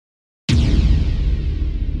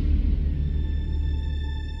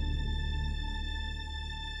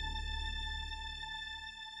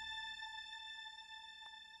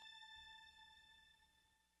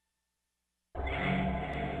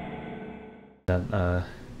that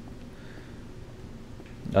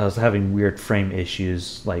I was having weird frame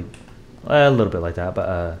issues, like a little bit like that.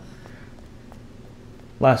 But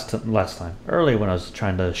last time, earlier when I was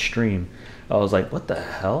trying to stream, I was like, "What the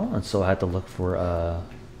hell?" And so I had to look for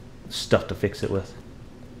stuff to fix it with.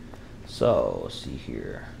 So let's see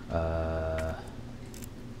here.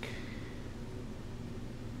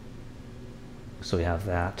 So we have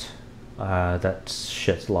that. That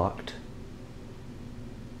shit's locked.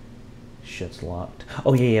 Shit's locked.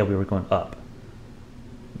 Oh yeah, we were going up.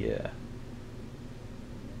 Yeah.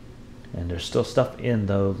 And there's still stuff in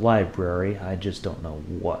the library. I just don't know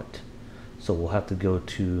what. So we'll have to go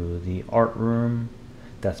to the art room.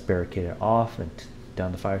 That's barricaded off, and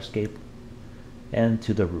down the fire escape. And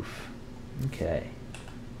to the roof. Okay.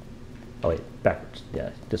 Oh wait, backwards.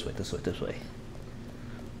 Yeah, this way, this way, this way.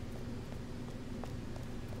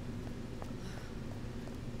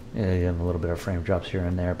 Yeah, you have a little bit of frame drops here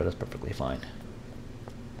and there, but that's perfectly fine.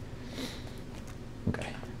 Okay.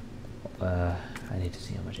 I need to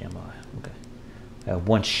see how much ammo I have. Okay. I have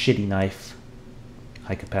one shitty knife.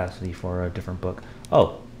 High capacity for a different book.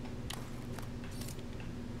 Oh.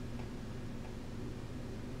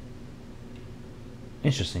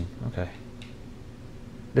 Interesting. Okay.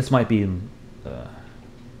 This might be... it's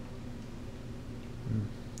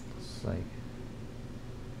like...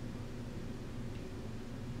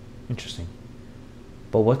 Interesting.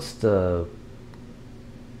 But what's the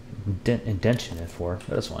indentation it for?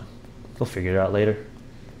 This one. We'll figure it out later.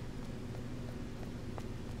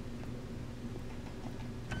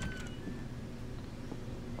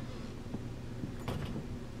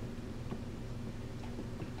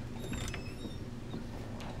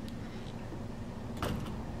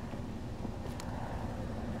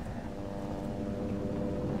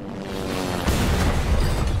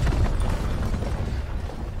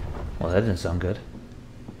 Well, that didn't sound good.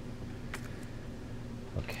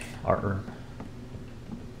 Okay, art room.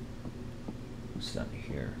 What's down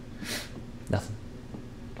here? Nothing.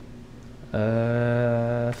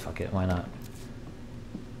 Fuck it, why not?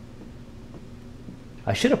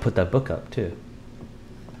 I should have put that book up too.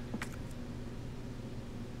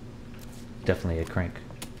 Definitely a crank.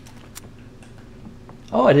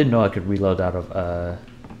 Oh, I didn't know I could reload out of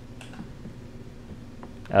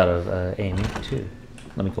aiming too.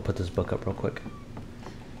 Let me go put this book up real quick.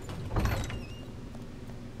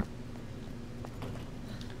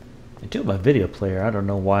 And too, my video player, I don't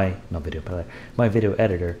know why, not video player, my video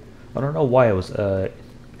editor, I don't know why I was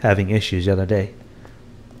having issues the other day,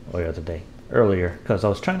 or the other day, earlier, because I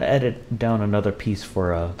was trying to edit down another piece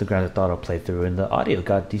for the Grand Theft Auto playthrough, and the audio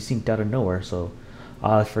got desynced out of nowhere, so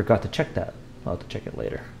I forgot to check that. I'll have to check it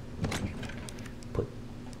later. Put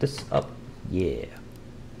this up, yeah.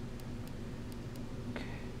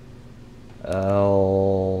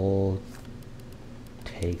 I'll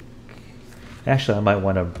take... Actually, I might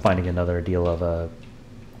wind up finding another deal of what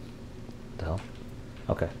the hell?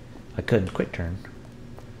 Okay. I couldn't quick turn.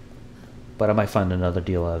 But I might find another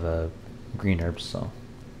deal of green herbs, so...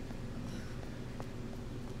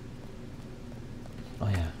 Oh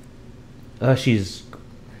yeah. She's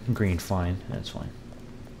green, fine. That's fine.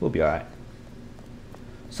 We'll be alright.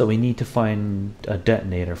 So we need to find a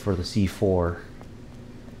detonator for the C4.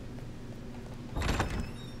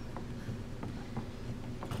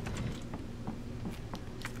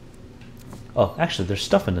 Oh, actually, there's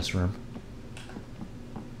stuff in this room.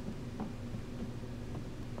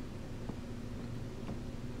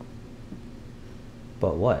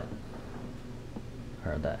 But what?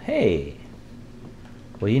 Heard that. Hey!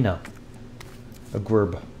 Well, you know. A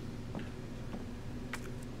grub.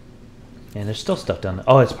 And there's still stuff down there.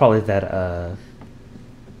 Oh, it's probably that,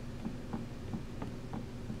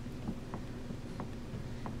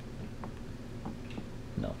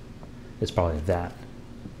 No. It's probably that.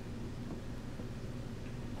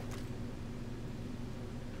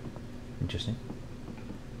 Interesting.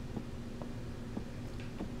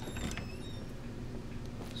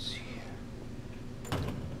 Let's see here.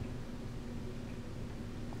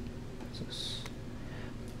 What's this?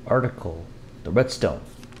 Article. The Red Stone.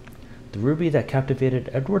 The ruby that captivated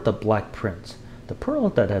Edward the Black Prince. The pearl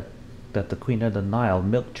that the Queen of the Nile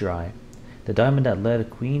milked dry. The diamond that led a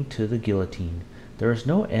queen to the guillotine. There is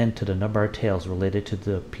no end to the number of tales related to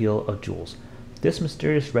the appeal of jewels. This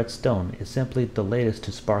mysterious red stone is simply the latest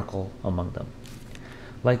to sparkle among them.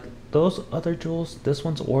 Like those other jewels, this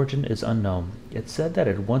one's origin is unknown. It's said that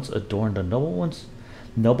it once adorned a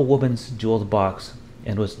noblewoman's jeweled box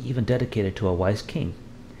and was even dedicated to a wise king.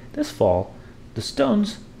 This fall, the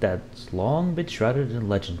stones that's long been shrouded in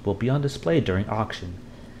legend will be on display during auction.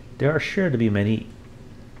 There are sure to be many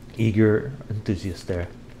eager enthusiasts there.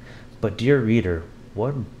 But dear reader,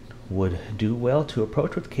 one would do well to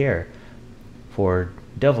approach with care, for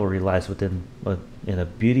devilry lies within in a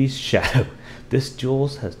beauty's shadow. This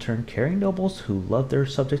Jules has turned caring nobles who love their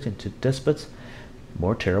subjects into despots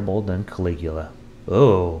more terrible than Caligula.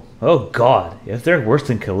 Oh God, if they're worse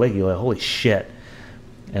than Caligula, holy shit.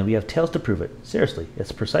 And we have tales to prove it. Seriously,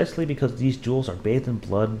 it's precisely because these jewels are bathed in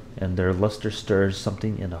blood and their luster stirs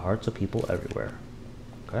something in the hearts of people everywhere.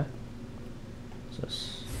 Okay? What's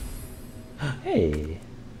this? Hey!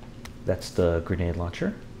 That's the grenade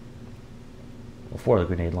launcher. Well, for the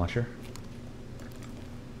grenade launcher.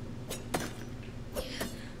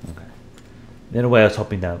 Okay. In a way, I was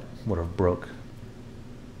hoping that would have broke.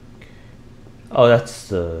 Oh, that's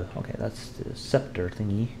the... Okay, that's the scepter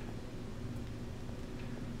thingy.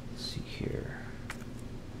 Let's see here.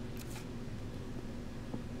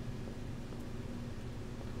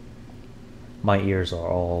 My ears are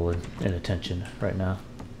all in attention right now.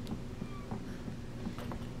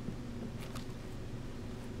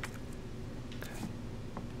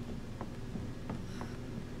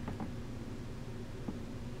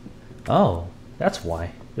 Oh, that's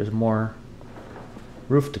why. There's more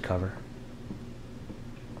roof to cover.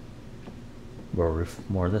 More roof,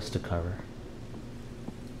 more of this to cover.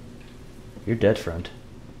 You're dead, friend.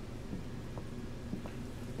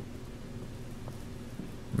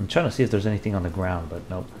 I'm trying to see if there's anything on the ground, but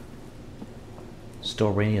nope.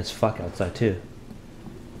 Still rainy as fuck outside too.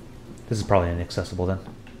 This is probably inaccessible then.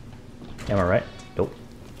 Am I right? Nope.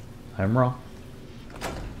 I'm wrong.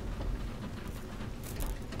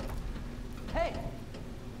 Hey!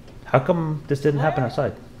 How come this didn't happen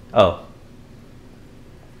outside? Oh.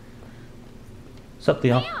 What's up,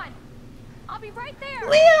 Leon? Leon! I'll be right there!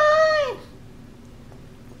 Leon!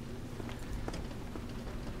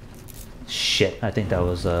 Shit, I think that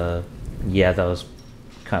was, yeah, that was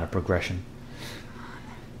kind of progression.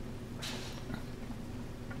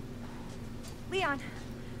 Leon,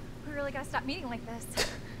 we really gotta stop meeting like this.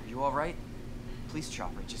 Are you alright? Police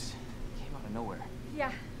chopper just came out of nowhere.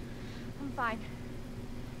 Yeah, I'm fine.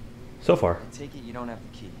 So far. I take it you don't have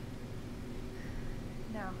the key.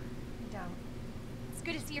 No, I don't. It's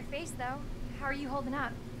good to see your face, though. How are you holding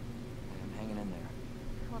up? I'm hanging in there.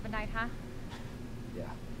 Hell of a night, huh? Yeah.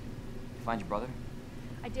 You find your brother?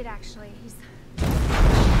 I did, actually. He's...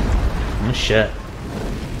 Oh, shit.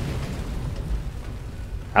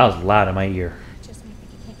 That was loud in my ear. Just when you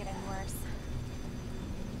think it can't get any worse.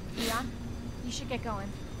 Leon, you should get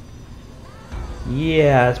going.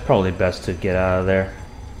 Yeah, it's probably best to get out of there.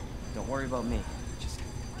 Don't worry about me. Just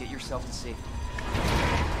get yourself to safety.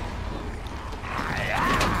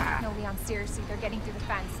 No, Leon, seriously, they're getting through the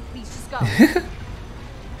fence. Please, just go.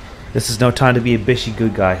 This is no time to be a bishy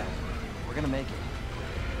good guy. We're gonna make it.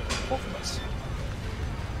 Both of us.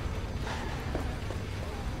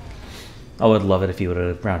 I would love it if he would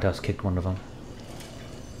have roundhouse kicked one of them.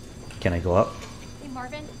 Can I go up? Hey,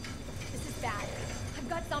 Marvin, this is bad. I've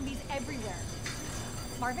got zombies everywhere.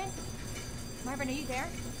 Marvin? Marvin, are you there?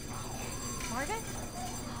 Marvin?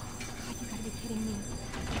 God, you gotta be kidding me.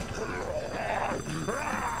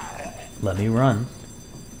 Let me run.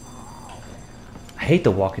 I hate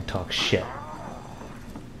the walk and talk shit.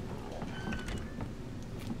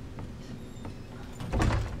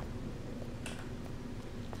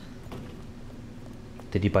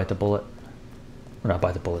 Did he bite the bullet? Or not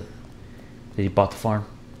bite the bullet? Did he bought the farm?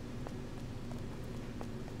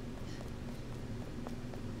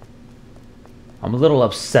 I'm a little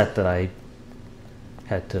upset that I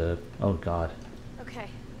had to... Oh God. Okay.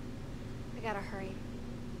 I gotta hurry.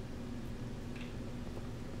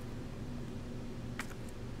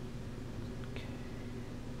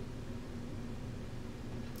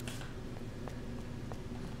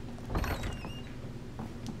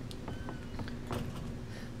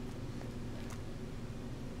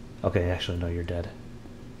 Okay, actually, no, you're dead.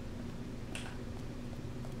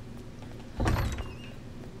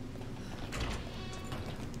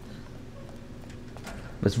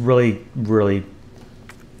 It's really, really,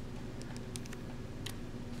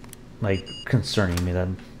 like, concerning me that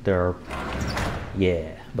there are,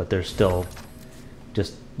 yeah, but they're still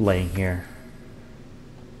just laying here.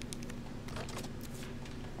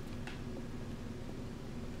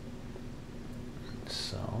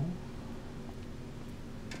 So,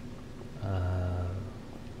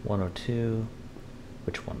 102,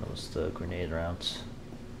 which one was the grenade rounds?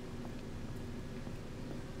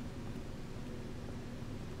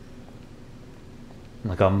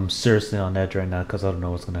 Like, I'm seriously on edge right now because I don't know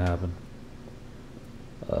what's going to happen.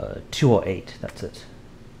 208, that's it.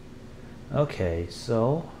 Okay,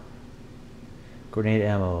 so grenade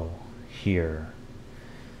ammo here.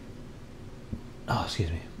 Oh, excuse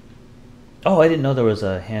me. Oh, I didn't know there was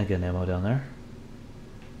a handgun ammo down there.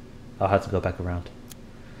 I'll have to go back around.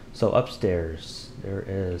 So upstairs, there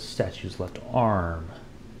is statue's left arm.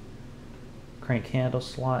 Crank handle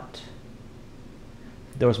slot.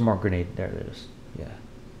 There was more grenade. There it is. Yeah.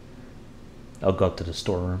 I'll go up to the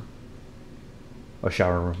storeroom. Or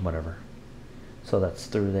shower room, whatever. So that's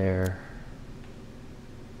through there.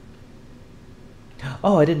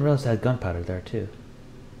 Oh, I didn't realize I had gunpowder there too.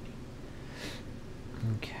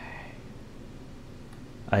 Okay.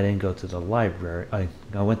 I didn't go to the library. I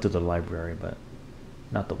went to the library, but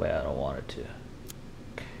not the way I don't want it to.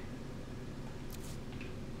 Okay.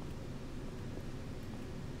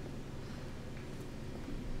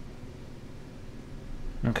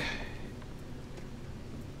 Okay.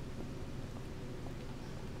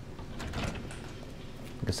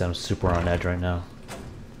 I guess I'm super on edge right now.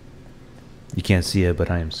 You can't see it, but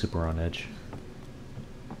I am super on edge.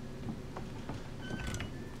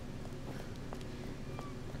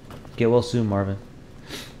 Get well soon, Marvin.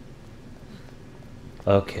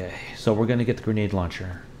 Okay, so we're gonna get the grenade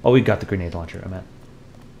launcher. Oh, we got the grenade launcher, I meant.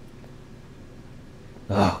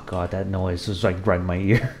 Oh god, that noise was like right in my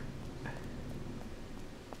ear.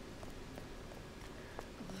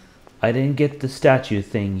 I didn't get the statue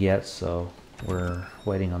thing yet, so we're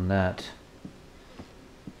waiting on that.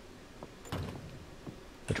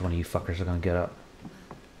 Which one of you fuckers are gonna get up?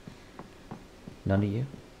 None of you?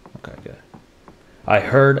 Okay, good. I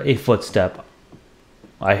heard a footstep.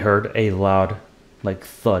 I heard a loud, like,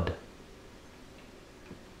 thud.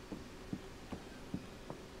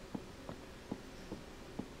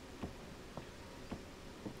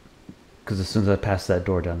 Because as soon as I passed that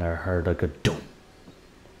door down there, I heard like a doom.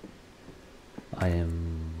 I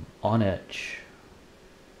am on edge.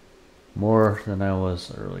 More than I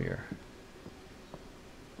was earlier.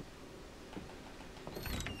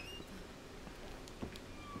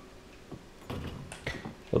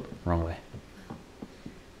 Oop, wrong way.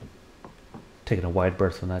 Taking a wide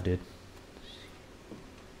berth from that dude.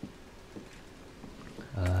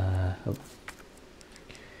 Oh.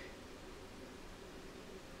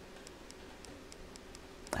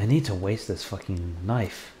 I need to waste this fucking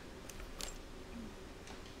knife.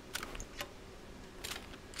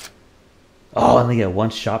 Oh, I only get one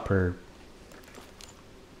shot per...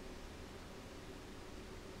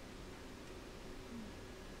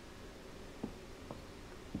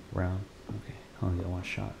 round. Okay, I only get one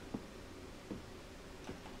shot.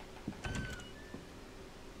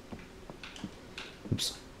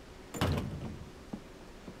 Oops.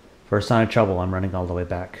 First sign of trouble, I'm running all the way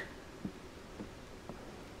back.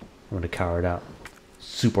 I'm gonna cower it out.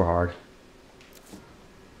 Super hard.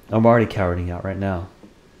 I'm already cowering out right now.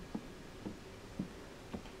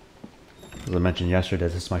 As I mentioned yesterday,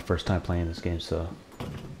 this is my first time playing this game, so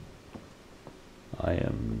I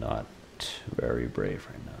am not very brave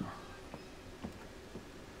right now.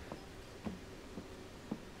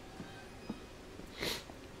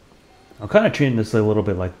 I'm kind of treating this a little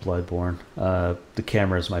bit like Bloodborne. The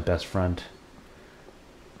camera is my best friend.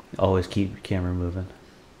 Always keep your camera moving.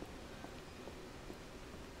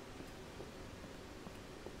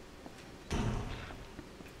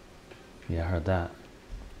 Yeah, I heard that.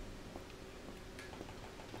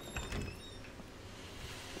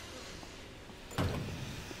 Okay.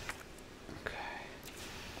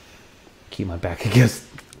 Keep my back against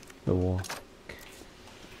the wall.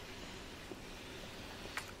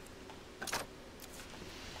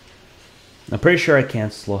 I'm pretty sure I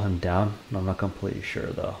can't slow him down. I'm not completely sure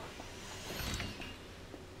though.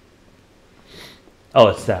 Oh,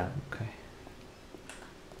 it's that. Okay.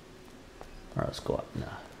 Alright, let's go up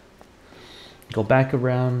now. Go back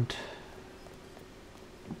around.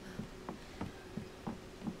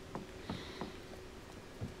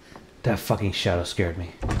 That fucking shadow scared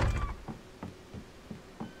me.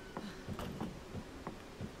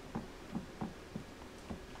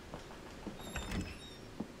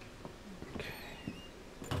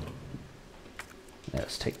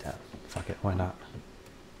 Let's take that. Fuck it, why not?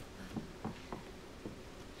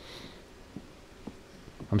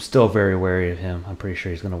 I'm still very wary of him. I'm pretty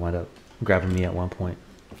sure he's gonna wind up grabbing me at one point.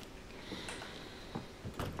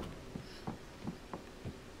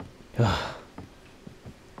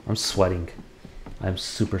 I'm sweating. I'm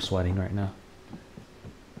super sweating right now.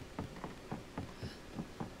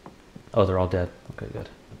 Oh, they're all dead. Okay, good.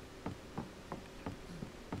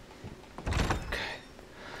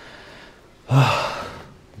 Okay.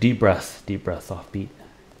 Deep breath, off beat.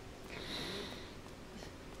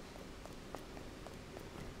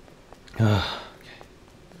 Okay.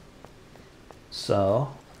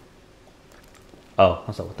 So, oh, I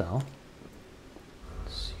was like, what the hell?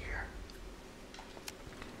 Let's see here.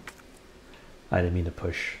 I didn't mean to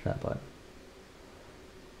push that button.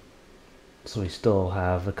 So we still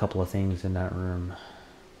have a couple of things in that room.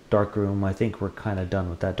 Dark room, I think we're kind of done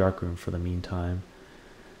with that dark room for the meantime.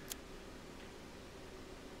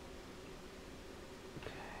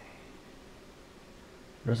 Okay.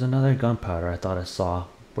 There's another gunpowder I thought I saw.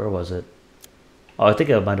 Where was it? Oh, I think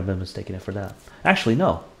I might have been mistaking it for that. Actually,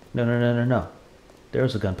 no. No.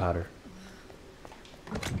 There's a gunpowder.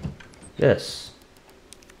 Yes.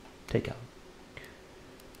 Take out.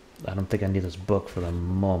 I don't think I need this book for the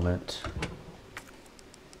moment.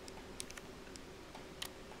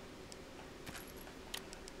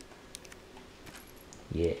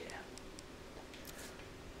 Yeah.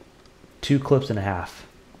 2 clips and a half,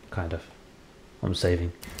 kind of. I'm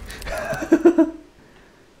saving.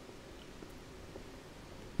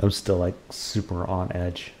 I'm still like super on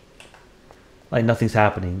edge. Like nothing's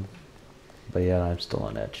happening, but yeah, I'm still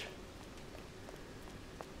on edge.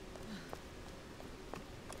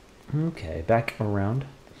 Okay, back around.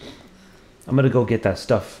 I'm gonna go get that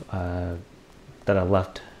stuff that I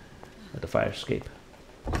left at the fire escape.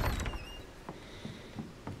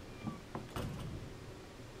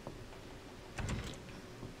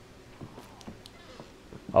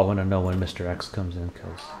 I want to know when Mr. X comes in,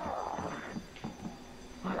 cause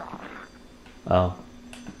oh,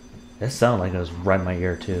 it sounded like it was right in my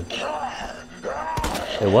ear too.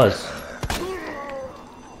 It was.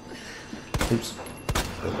 Oops.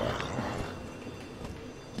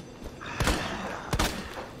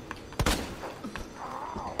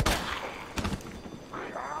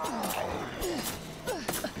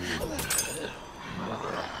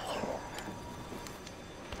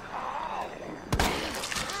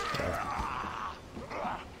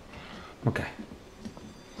 Okay.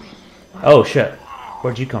 Oh shit.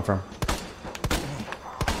 Where'd you come from?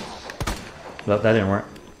 Well, that didn't work.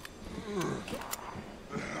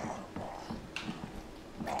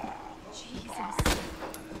 Jesus.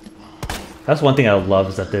 That's one thing I love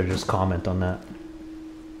is that they just comment on that.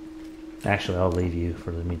 Actually, I'll leave you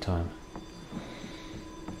for the meantime.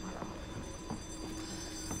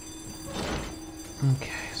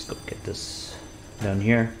 Okay, let's go get this down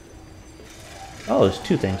here. Oh, there's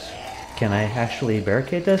 2 things. Can I actually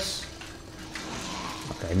barricade this?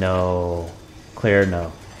 Okay, no. Clear,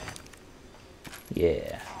 no.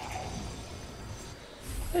 Yeah.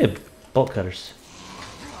 Hey, bolt cutters.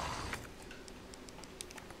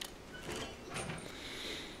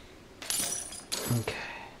 Okay.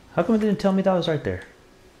 How come it didn't tell me that was right there?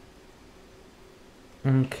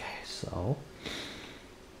 Okay, so...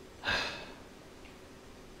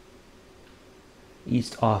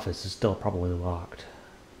 East office is still probably locked.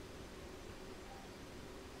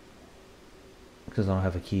 Because I don't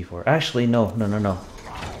have a key for it. Actually, no.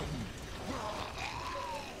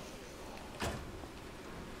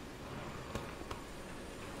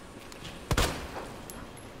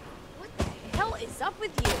 What the hell is up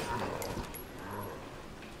with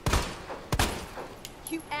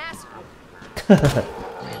you? You asshole.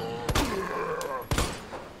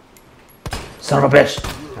 Son of a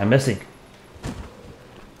bitch! I'm missing.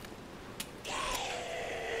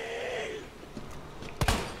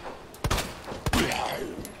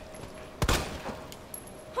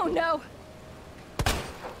 Oh no.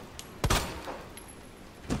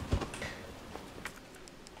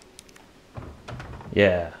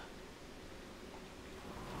 Yeah.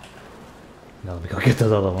 Now let me go get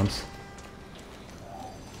those other ones.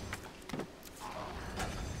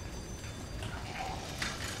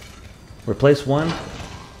 Replace one,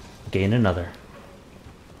 gain another.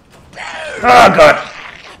 Oh god!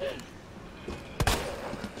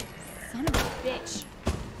 Son of a bitch.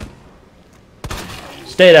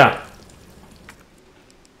 Stay down.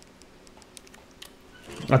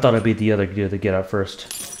 I thought it'd be the other dude to get out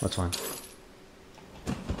first. That's fine.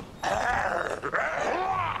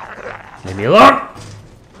 Leave me alone!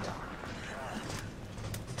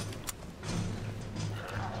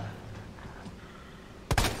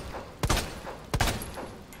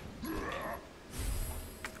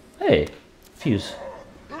 Hey, fuse.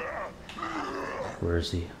 Where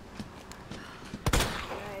is he?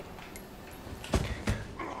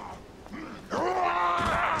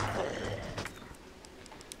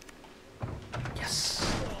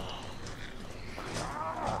 Yes.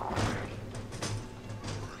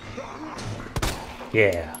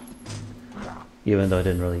 Yeah. Even though I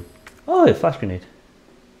didn't really... Oh, a flash grenade.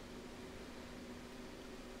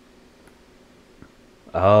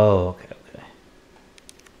 Oh, okay.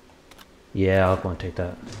 Yeah, I'll go and take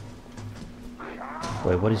that.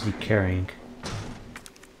 Wait, what is he carrying?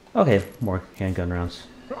 Okay, more handgun rounds.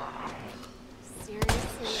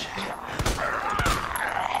 Seriously?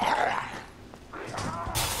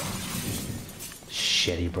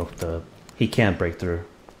 Shit, he broke the... He can't break through.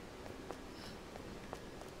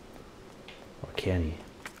 Or can he?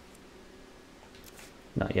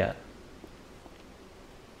 Not yet.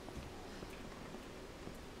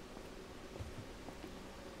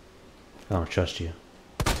 I don't trust you.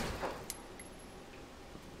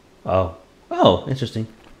 Oh. Oh, interesting.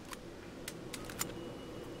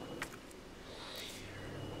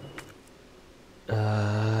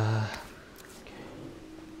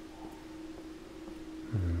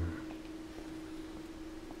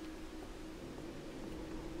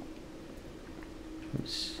 Let me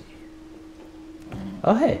see.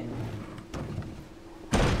 Oh, hey.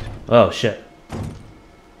 Oh, shit.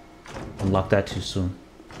 Unlocked that too soon.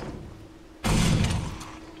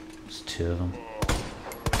 There's 2 of them.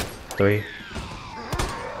 3.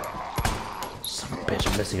 Son of a bitch,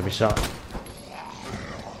 I'm missing every shot.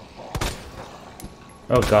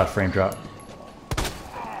 Oh god, frame drop.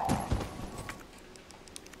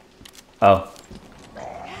 Oh.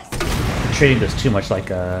 I'm treating this too much like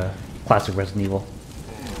a classic Resident Evil.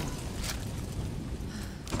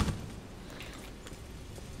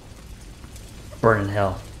 Burn in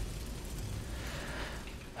hell.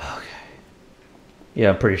 Okay. Yeah,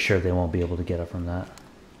 I'm pretty sure they won't be able to get up from that.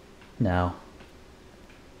 Now.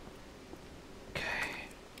 Okay.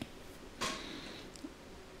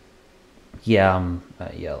 Yeah, I'm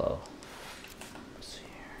at yellow. Let's see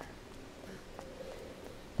here.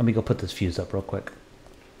 Let me go put this fuse up real quick.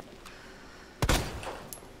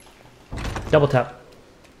 Double tap.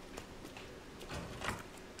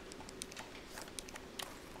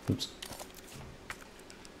 Oops.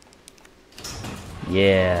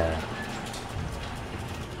 Yeah.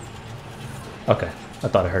 Okay. I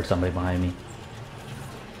thought I heard somebody behind me.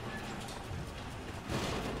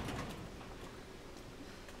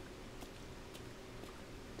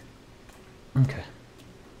 Okay.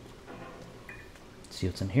 Let's see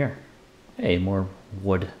what's in here. Hey, more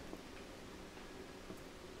wood.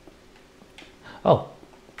 Oh.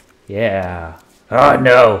 Yeah. Oh,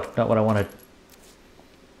 no. Not what I wanted.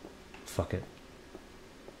 Fuck it.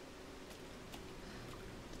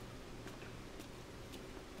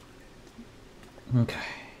 Okay.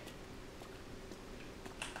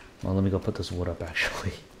 Well, let me go put this wood up,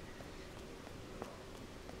 actually.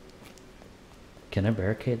 Can I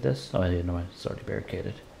barricade this? Oh, I didn't know it's already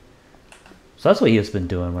barricaded. So that's what he's been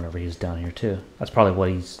doing whenever he's down here, too. That's probably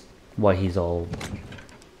why he's all...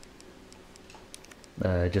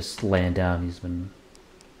 just laying down. He's been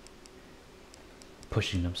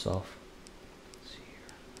pushing himself. Let's see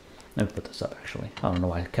here. Let me put this up, actually. I don't know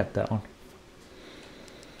why I kept that one.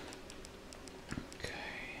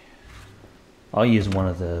 I'll use one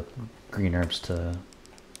of the green herbs to...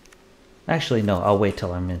 Actually, no. I'll wait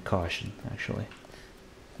till I'm in caution, actually.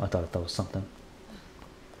 I thought that was something.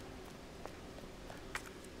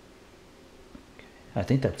 Okay. I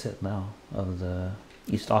think that's it now of the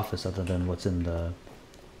East office, other than what's in the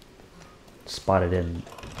spotted in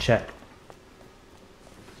check.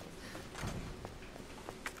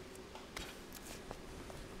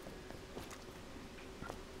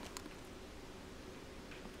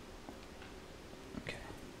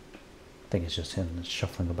 I think it's just him that's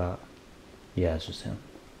shuffling about. Yeah, it's just him.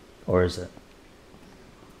 Or is it?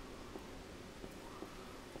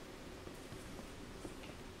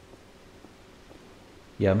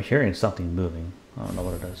 Yeah, I'm hearing something moving. I don't know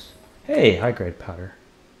what it is. Hey, high grade powder.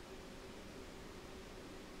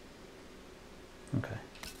 Okay.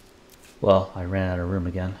 Well, I ran out of room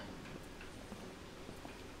again.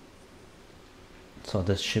 So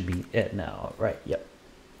this should be it now, right? Yep.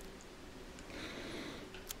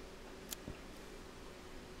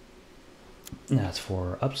 That's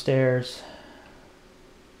for upstairs.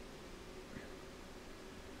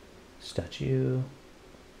 Statue.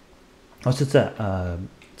 Oh, since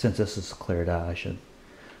this is cleared out, I should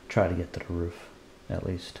try to get to the roof, at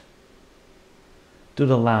least. Through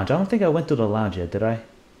the lounge. I don't think I went through the lounge yet, did I? I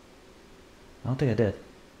don't think I did.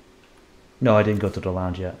 No, I didn't go through the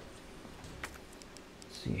lounge yet.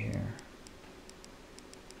 Let's see here.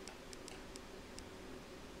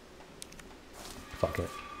 Fuck it.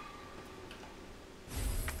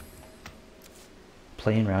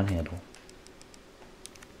 Plain round handle.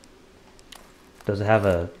 Does it have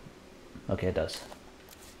a... Okay, it does.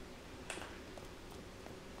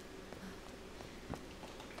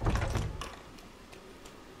 Okay.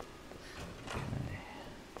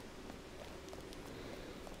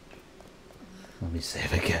 Let me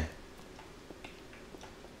save again.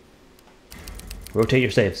 Rotate your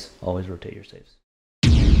saves. Always rotate your saves.